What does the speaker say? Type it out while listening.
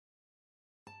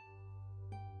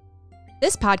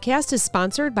This podcast is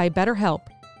sponsored by BetterHelp.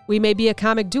 We may be a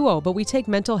comic duo, but we take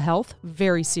mental health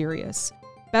very serious.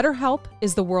 BetterHelp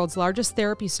is the world's largest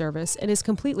therapy service and is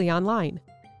completely online.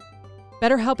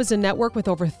 BetterHelp is a network with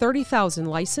over 30,000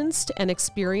 licensed and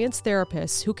experienced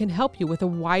therapists who can help you with a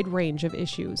wide range of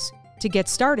issues. To get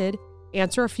started,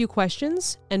 answer a few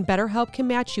questions, and BetterHelp can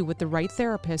match you with the right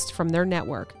therapist from their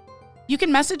network. You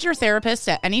can message your therapist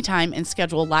at any time and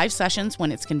schedule live sessions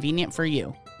when it's convenient for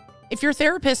you. If your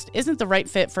therapist isn't the right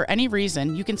fit for any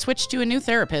reason, you can switch to a new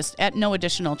therapist at no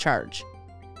additional charge.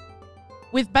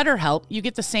 With BetterHelp, you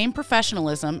get the same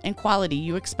professionalism and quality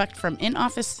you expect from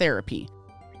in-office therapy,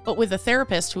 but with a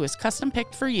therapist who is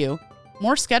custom-picked for you,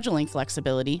 more scheduling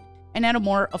flexibility, and at a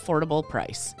more affordable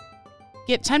price.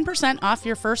 Get 10% off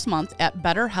your first month at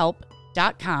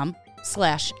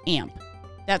betterhelp.com/amp.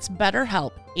 That's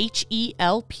BetterHelp,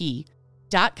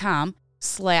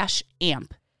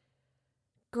 HELP.com/amp.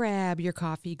 Grab your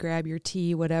coffee, grab your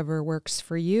tea, whatever works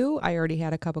for you. I already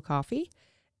had a cup of coffee,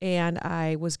 and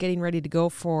I was getting ready to go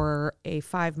for a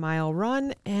 5-mile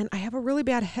run, and I have a really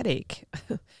bad headache.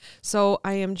 So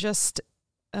I am just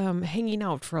hanging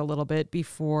out for a little bit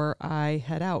before I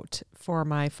head out for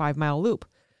my 5-mile loop.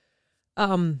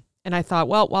 And I thought,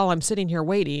 well, while I'm sitting here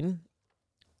waiting,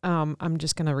 I'm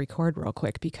just going to record real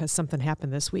quick because something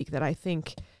happened this week that I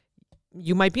think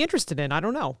you might be interested in. I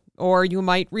don't know. Or you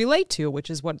might relate to, which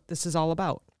is what this is all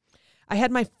about. I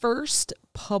had my first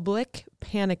public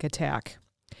panic attack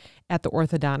at the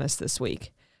orthodontist this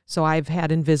week. So I've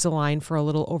had Invisalign for a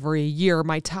little over a year.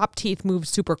 My top teeth moved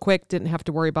super quick. Didn't have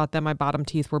to worry about them. My bottom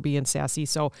teeth were being sassy.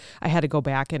 So I had to go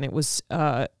back, and it was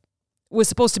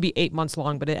supposed to be 8 months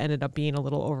long, but it ended up being a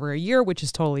little over a year, which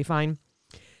is totally fine.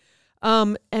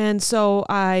 And so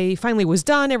I finally was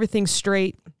done. Everything's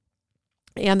straight.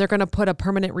 And they're going to put a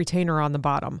permanent retainer on the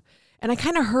bottom. And I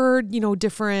kind of heard,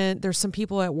 there's some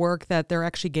people at work that they're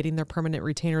actually getting their permanent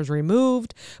retainers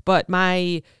removed. But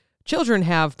my children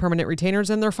have permanent retainers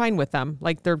and they're fine with them.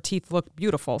 Like, their teeth look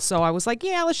beautiful. So I was like,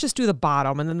 yeah, let's just do the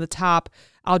bottom. And then the top,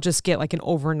 I'll just get like an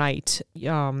overnight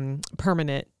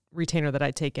permanent retainer that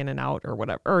I take in and out or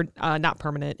whatever. Or not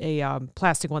permanent, a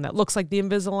plastic one that looks like the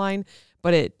Invisalign,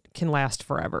 but it can last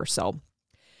forever.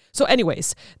 So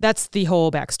anyways, that's the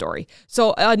whole backstory.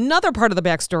 So another part of the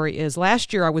backstory is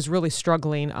last year I was really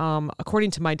struggling.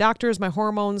 According to my doctors, my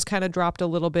hormones kind of dropped a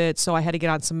little bit. So I had to get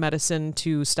on some medicine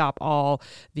to stop all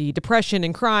the depression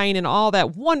and crying and all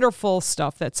that wonderful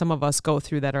stuff that some of us go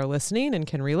through that are listening and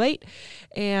can relate.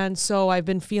 And so I've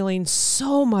been feeling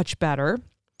so much better.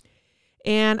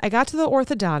 And I got to the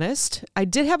orthodontist. I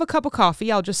did have a cup of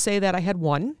coffee. I'll just say that I had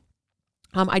one.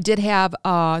 I did have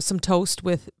some toast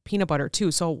with peanut butter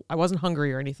too, so I wasn't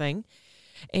hungry or anything.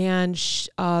 And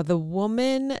the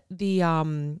woman, the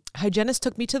hygienist,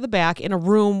 took me to the back in a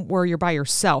room where you're by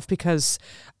yourself because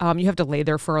you have to lay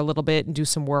there for a little bit and do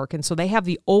some work. And so they have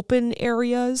the open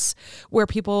areas where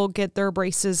people get their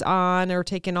braces on or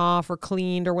taken off or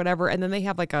cleaned or whatever. And then they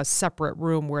have like a separate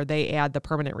room where they add the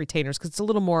permanent retainers because it's a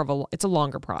little more it's a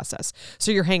longer process.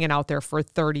 So you're hanging out there for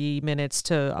 30 minutes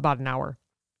to about an hour.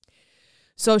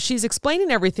 So she's explaining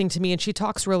everything to me and she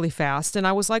talks really fast. And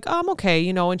I was like, I'm okay,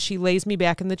 and she lays me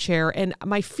back in the chair. And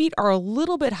my feet are a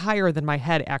little bit higher than my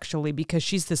head, actually, because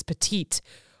she's this petite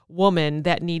woman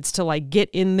that needs to like get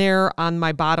in there on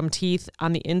my bottom teeth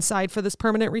on the inside for this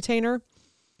permanent retainer.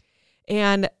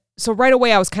 And so right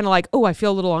away I was kind of like, oh, I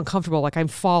feel a little uncomfortable. Like I'm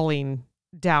falling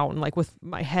down, like with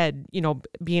my head,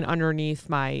 being under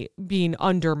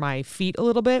my feet a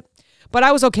little bit. But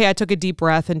I was okay. I took a deep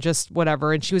breath and just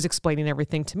whatever. And she was explaining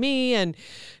everything to me. And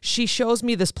she shows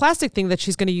me this plastic thing that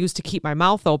she's going to use to keep my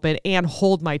mouth open and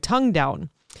hold my tongue down.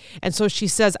 And so she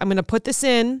says, I'm going to put this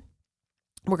in.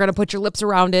 We're going to put your lips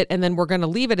around it. And then we're going to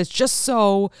leave it. It's just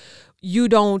so your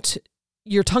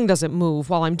tongue doesn't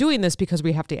move while I'm doing this because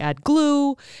we have to add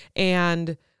glue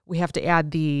and we have to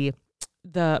add the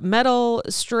metal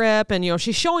strip. And,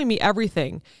 she's showing me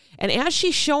everything. And as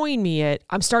she's showing me it,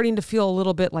 I'm starting to feel a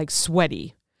little bit like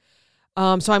sweaty.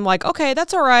 So I'm like, okay,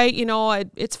 that's all right.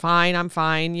 It's fine. I'm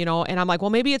fine, and I'm like, well,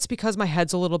 maybe it's because my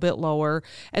head's a little bit lower.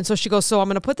 And so she goes, so I'm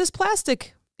going to put this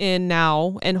plastic in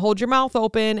now and hold your mouth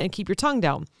open and keep your tongue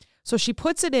down. So she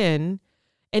puts it in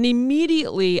and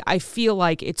immediately I feel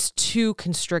like it's too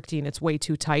constricting. It's way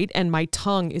too tight. And my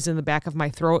tongue is in the back of my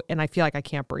throat and I feel like I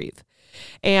can't breathe.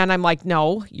 And I'm like,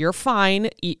 no, you're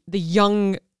fine. The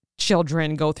young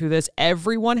children go through this.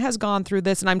 Everyone has gone through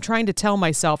this. And I'm trying to tell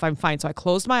myself I'm fine. So I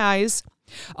closed my eyes.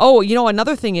 Oh,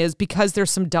 another thing is because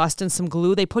there's some dust and some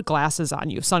glue, they put glasses on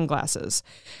you, sunglasses.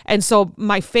 And so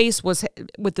my face was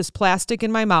with this plastic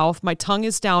in my mouth. My tongue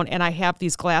is down and I have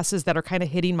these glasses that are kind of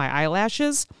hitting my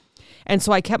eyelashes. And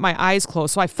so I kept my eyes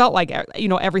closed. So I felt like,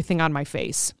 everything on my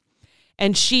face.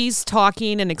 And she's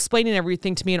talking and explaining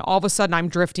everything to me. And all of a sudden I'm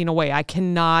drifting away. I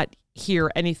cannot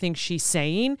hear anything she's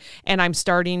saying. And I'm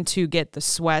starting to get the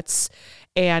sweats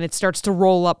and it starts to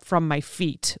roll up from my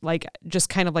feet, like just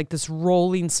kind of like this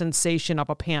rolling sensation of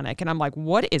a panic. And I'm like,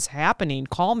 what is happening?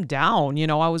 Calm down.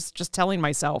 I was just telling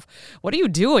myself, what are you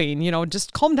doing?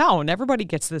 Just calm down. Everybody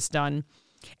gets this done.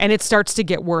 And it starts to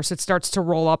get worse. It starts to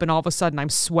roll up and all of a sudden I'm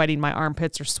sweating. My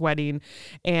armpits are sweating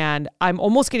and I'm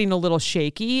almost getting a little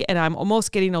shaky and I'm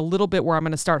almost getting a little bit where I'm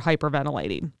going to start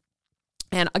hyperventilating.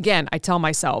 And again, I tell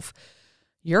myself,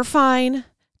 you're fine.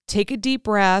 Take a deep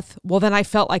breath. Well, then I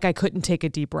felt like I couldn't take a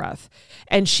deep breath.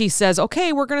 And she says,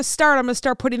 okay, we're going to start. I'm going to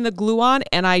start putting the glue on.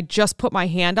 And I just put my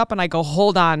hand up and I go,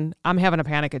 hold on. I'm having a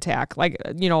panic attack. Like,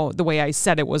 the way I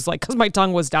said it was like, because my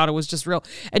tongue was down, it was just real.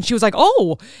 And she was like,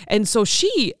 oh. And so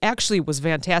she actually was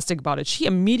fantastic about it. She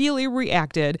immediately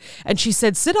reacted and she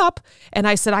said, sit up. And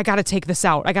I said, I got to take this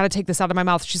out. I got to take this out of my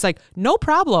mouth. She's like, no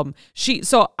problem.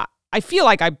 So I feel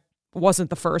like I wasn't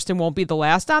the first and won't be the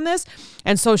last on this.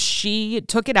 And so she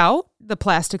took it out, the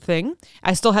plastic thing.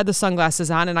 I still had the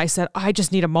sunglasses on and I said, I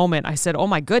just need a moment. I said, oh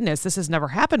my goodness, this has never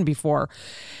happened before.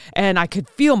 And I could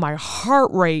feel my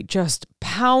heart rate just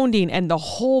pounding and the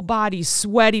whole body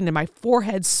sweating and my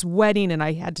forehead sweating. And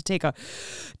I had to take a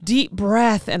deep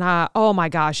breath. And oh my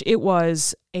gosh, it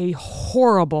was a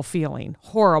horrible feeling.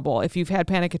 Horrible. If you've had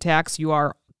panic attacks,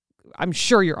 I'm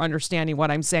sure you're understanding what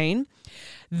I'm saying.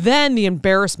 Then the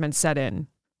embarrassment set in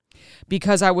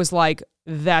because I was like,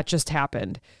 that just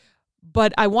happened.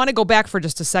 But I want to go back for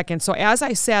just a second. So as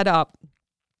I sat up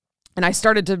and I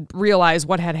started to realize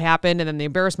what had happened and then the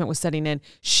embarrassment was setting in,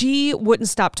 she wouldn't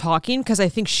stop talking because I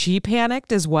think she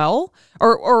panicked as well.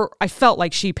 Or I felt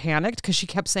like she panicked because she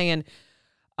kept saying,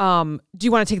 do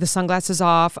you want to take the sunglasses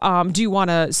off? Do you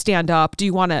want to stand up? Do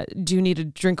you need a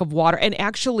drink of water? And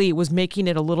actually it was making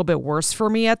it a little bit worse for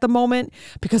me at the moment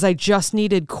because I just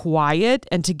needed quiet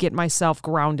and to get myself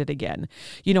grounded again.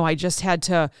 I just had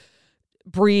to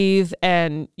breathe.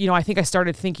 And, I think I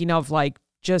started thinking of I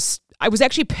was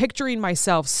actually picturing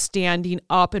myself standing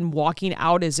up and walking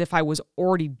out as if I was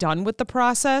already done with the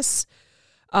process.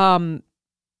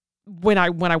 When I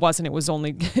wasn't, it was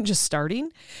only just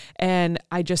starting. And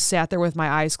I just sat there with my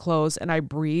eyes closed and I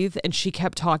breathed and she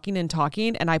kept talking and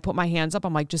talking and I put my hands up.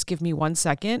 I'm like, just give me 1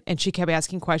 second. And she kept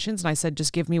asking questions and I said,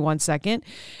 just give me 1 second.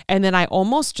 And then I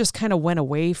almost just kind of went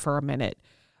away for a minute.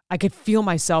 I could feel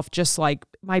myself just like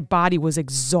my body was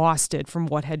exhausted from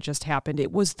what had just happened.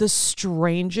 It was the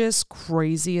strangest,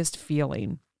 craziest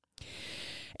feeling.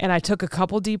 And I took a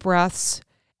couple deep breaths.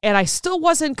 And I still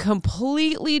wasn't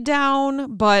completely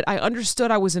down, but I understood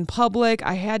I was in public.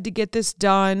 I had to get this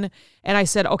done. And I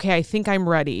said, okay, I think I'm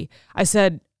ready. I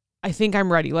said, I think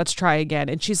I'm ready. Let's try again.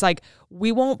 And she's like,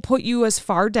 we won't put you as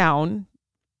far down.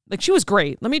 Like, she was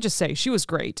great. Let me just say, she was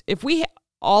great. If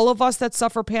all of us that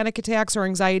suffer panic attacks or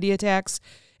anxiety attacks,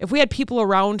 if we had people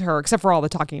around her, except for all the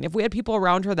talking, if we had people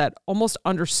around her that almost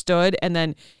understood and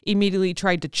then immediately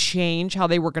tried to change how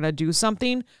they were going to do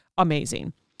something,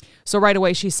 amazing. So right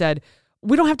away she said,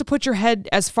 we don't have to put your head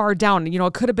as far down.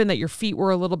 It could have been that your feet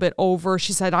were a little bit over.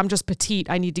 She said, I'm just petite.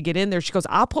 I need to get in there. She goes,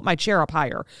 I'll put my chair up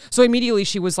higher. So immediately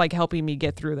she was like helping me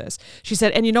get through this. She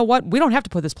said, and you know what? We don't have to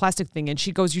put this plastic thing in.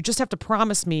 She goes, you just have to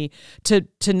promise me to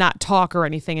not talk or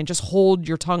anything and just hold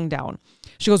your tongue down.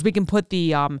 She goes, we can put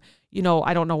the, I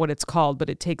don't know what it's called, but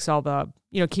it takes all the,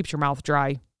 keeps your mouth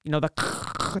dry.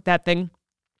 That thing.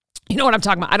 You know what I'm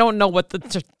talking about? I don't know what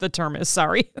the term is.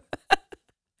 Sorry.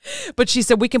 But she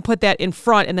said, we can put that in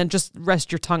front and then just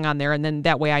rest your tongue on there. And then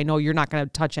that way I know you're not going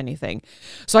to touch anything.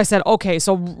 So I said, okay.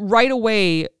 So right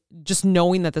away, just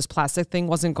knowing that this plastic thing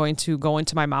wasn't going to go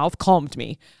into my mouth calmed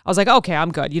me. I was like, okay,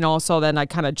 I'm good. So then I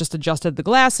kind of just adjusted the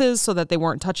glasses so that they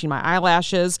weren't touching my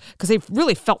eyelashes because they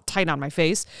really felt tight on my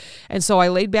face. And so I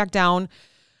laid back down.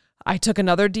 I took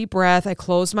another deep breath. I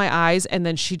closed my eyes and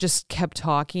then she just kept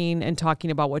talking and talking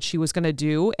about what she was going to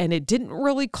do. And it didn't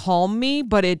really calm me,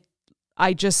 but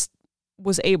I just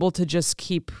was able to just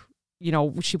keep,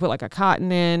 she put like a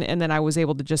cotton in and then I was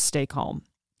able to just stay calm.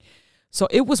 So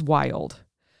it was wild.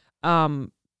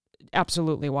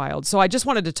 Absolutely wild. So I just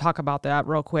wanted to talk about that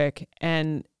real quick.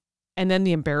 And then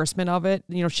the embarrassment of it,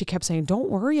 she kept saying, don't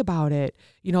worry about it.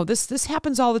 This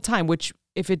happens all the time, which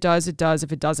if it does, it does.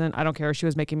 If it doesn't, I don't care. She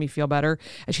was making me feel better.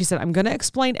 And she said, I'm going to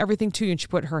explain everything to you. And she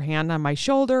put her hand on my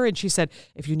shoulder and she said,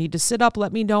 if you need to sit up,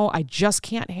 let me know. I just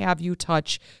can't have you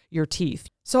touch your teeth.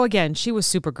 So again, she was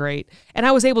super great. And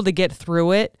I was able to get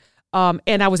through it.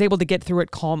 And I was able to get through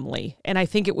it calmly. And I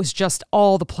think it was just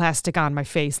all the plastic on my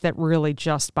face that really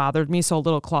just bothered me. So a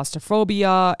little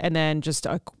claustrophobia and then just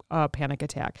a a panic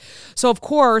attack. So of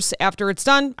course, after it's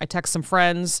done, I text some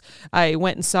friends. I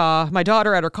went and saw my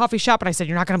daughter at her coffee shop and I said,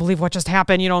 "You're not going to believe what just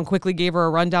happened," and quickly gave her a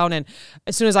rundown. And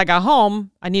as soon as I got home,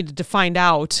 I needed to find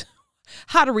out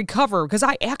how to recover because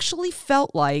I actually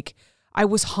felt like I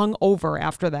was hungover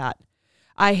after that.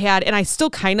 And I still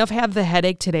kind of have the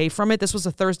headache today from it. This was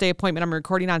a Thursday appointment. I'm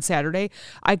recording on Saturday.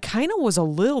 I kind of was a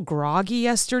little groggy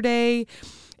yesterday.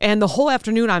 And the whole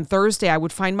afternoon on Thursday, I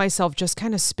would find myself just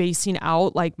kind of spacing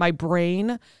out. Like my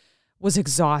brain was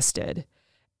exhausted.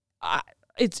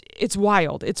 It's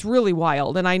wild. It's really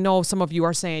wild. And I know some of you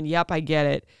are saying, yep, I get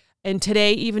it. And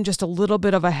today, even just a little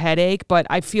bit of a headache, but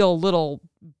I feel a little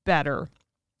better.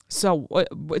 So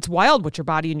it's wild what your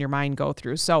body and your mind go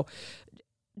through. So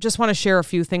just want to share a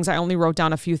few things. I only wrote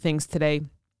down a few things today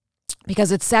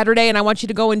because it's Saturday and I want you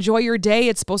to go enjoy your day.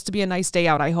 It's supposed to be a nice day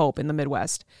out, I hope, in the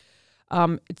Midwest.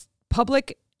 It's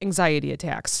public anxiety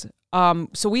attacks.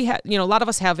 So we have, a lot of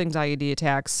us have anxiety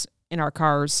attacks in our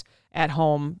cars, at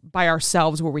home, by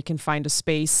ourselves where we can find a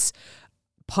space.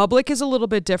 Public is a little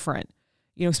bit different,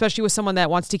 especially with someone that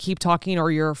wants to keep talking,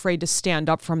 or you're afraid to stand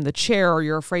up from the chair, or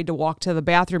you're afraid to walk to the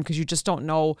bathroom because you just don't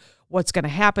know what's going to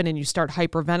happen and you start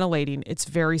hyperventilating. It's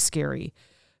very scary.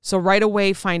 So right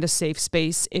away, find a safe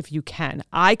space if you can.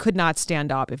 I could not stand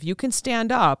up. If you can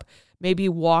stand up, maybe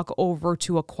walk over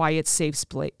to a quiet, safe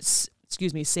space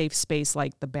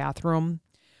like the bathroom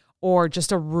or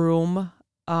just a room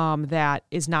that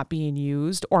is not being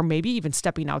used, or maybe even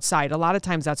stepping outside. A lot of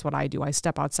times that's what I do. I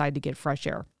step outside to get fresh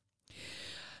air.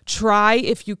 Try,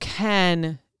 if you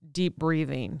can, deep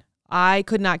breathing. I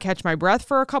could not catch my breath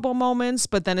for a couple moments,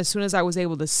 but then as soon as I was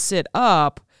able to sit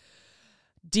up,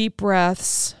 deep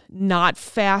breaths, not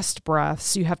fast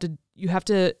breaths. You have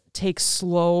to take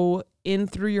slow in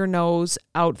through your nose,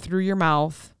 out through your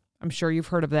mouth. I'm sure you've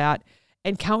heard of that.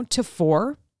 And count to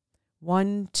 4.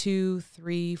 1, 2,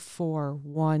 3, 4.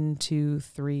 1, 2,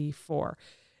 3, 4.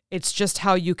 It's just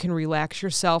how you can relax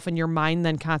yourself, and your mind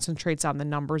then concentrates on the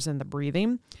numbers and the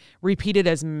breathing. Repeat it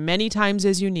as many times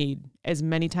as you need. As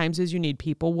many times as you need.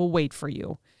 People will wait for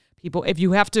you. If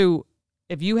you have to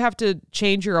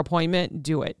change your appointment,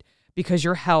 do it, because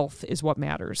your health is what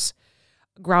matters.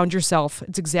 Ground yourself.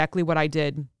 It's exactly what I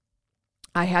did.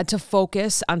 I had to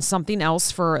focus on something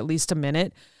else for at least a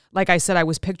minute. Like I said, I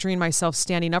was picturing myself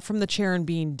standing up from the chair and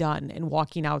being done and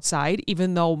walking outside,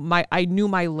 even though I knew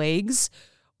my legs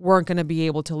weren't going to be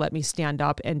able to let me stand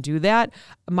up and do that.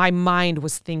 My mind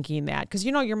was thinking that, because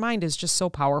your mind is just so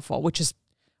powerful, which is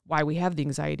why we have the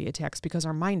anxiety attacks, because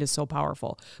our mind is so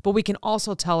powerful. But we can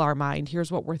also tell our mind,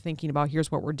 here's what we're thinking about,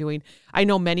 here's what we're doing. I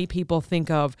know many people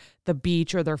think of the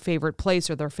beach or their favorite place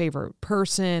or their favorite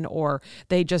person, or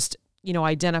they just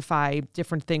identify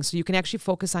different things. So you can actually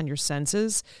focus on your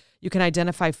senses. You can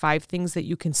identify 5 things that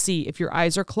you can see. If your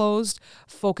eyes are closed,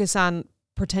 focus on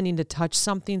pretending to touch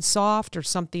something soft or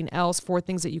something else. 4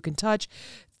 things that you can touch.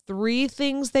 3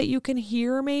 things that you can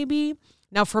hear maybe.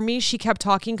 Now for me, she kept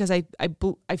talking because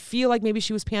I feel like maybe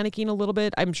she was panicking a little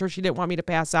bit. I'm sure she didn't want me to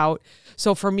pass out.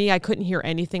 So for me, I couldn't hear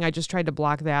anything. I just tried to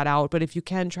block that out. But if you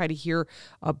can, try to hear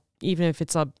even if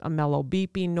it's a mellow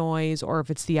beeping noise, or if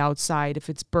it's the outside, if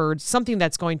it's birds, something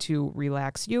that's going to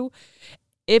relax you.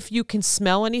 If you can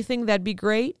smell anything, that'd be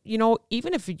great.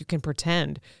 Even if you can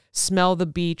pretend, smell the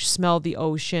beach, smell the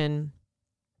ocean,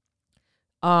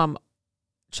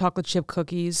 chocolate chip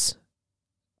cookies,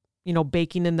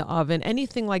 baking in the oven,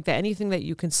 anything like that, anything that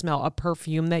you can smell, a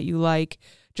perfume that you like,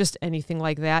 just anything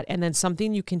like that. And then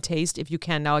something you can taste if you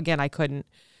can. Now, again, I couldn't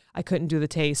do the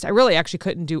taste. I really actually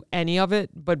couldn't do any of it,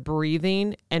 but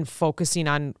breathing and focusing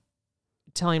on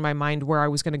telling my mind where I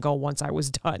was going to go once I was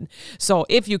done. So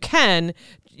if you can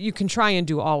try and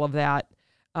do all of that.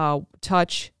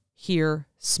 Touch, hear,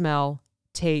 smell,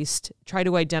 taste. Try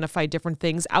to identify different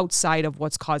things outside of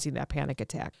what's causing that panic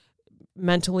attack.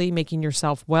 Mentally making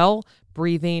yourself well,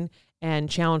 breathing, and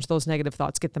challenge those negative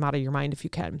thoughts. Get them out of your mind if you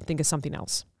can. Think of something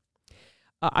else.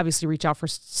 Obviously, reach out for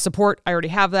support. I already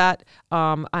have that.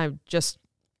 I just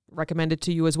recommend it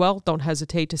to you as well. Don't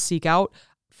hesitate to seek out.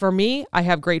 For me, I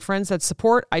have great friends that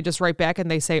support. I just write back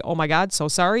and they say, "Oh my God, so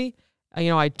sorry."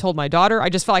 I told my daughter. I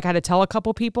just felt like I had to tell a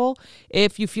couple people.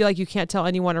 If you feel like you can't tell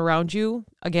anyone around you,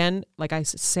 again, like I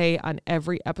say on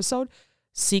every episode,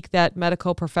 seek that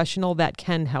medical professional that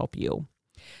can help you.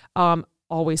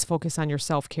 Always focus on your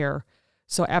self-care.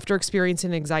 So after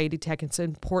experiencing an anxiety attack, it's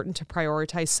important to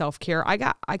prioritize self-care.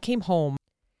 I came home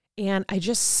and I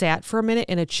just sat for a minute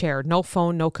in a chair, no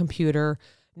phone, no computer,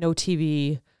 no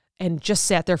TV, and just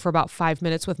sat there for about 5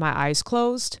 minutes with my eyes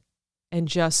closed and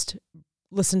just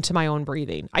listened to my own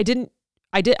breathing.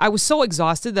 I was so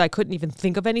exhausted that I couldn't even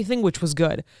think of anything, which was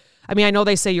good. I mean, I know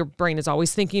they say your brain is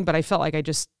always thinking, but I felt like I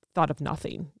just thought of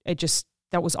nothing.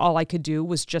 That was all I could do,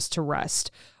 was just to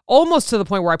rest. Almost to the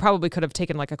point where I probably could have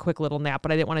taken like a quick little nap,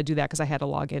 but I didn't want to do that because I had to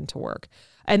log into work.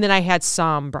 And then I had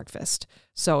some breakfast.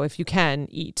 So if you can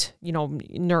eat,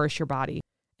 nourish your body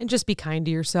and just be kind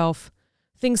to yourself.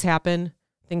 Things happen.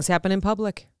 Things happen in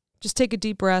public. Just take a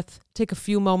deep breath. Take a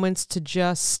few moments to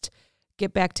just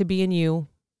get back to being you.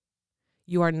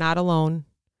 You are not alone.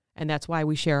 And that's why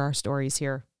we share our stories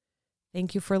here.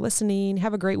 Thank you for listening.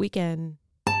 Have a great weekend.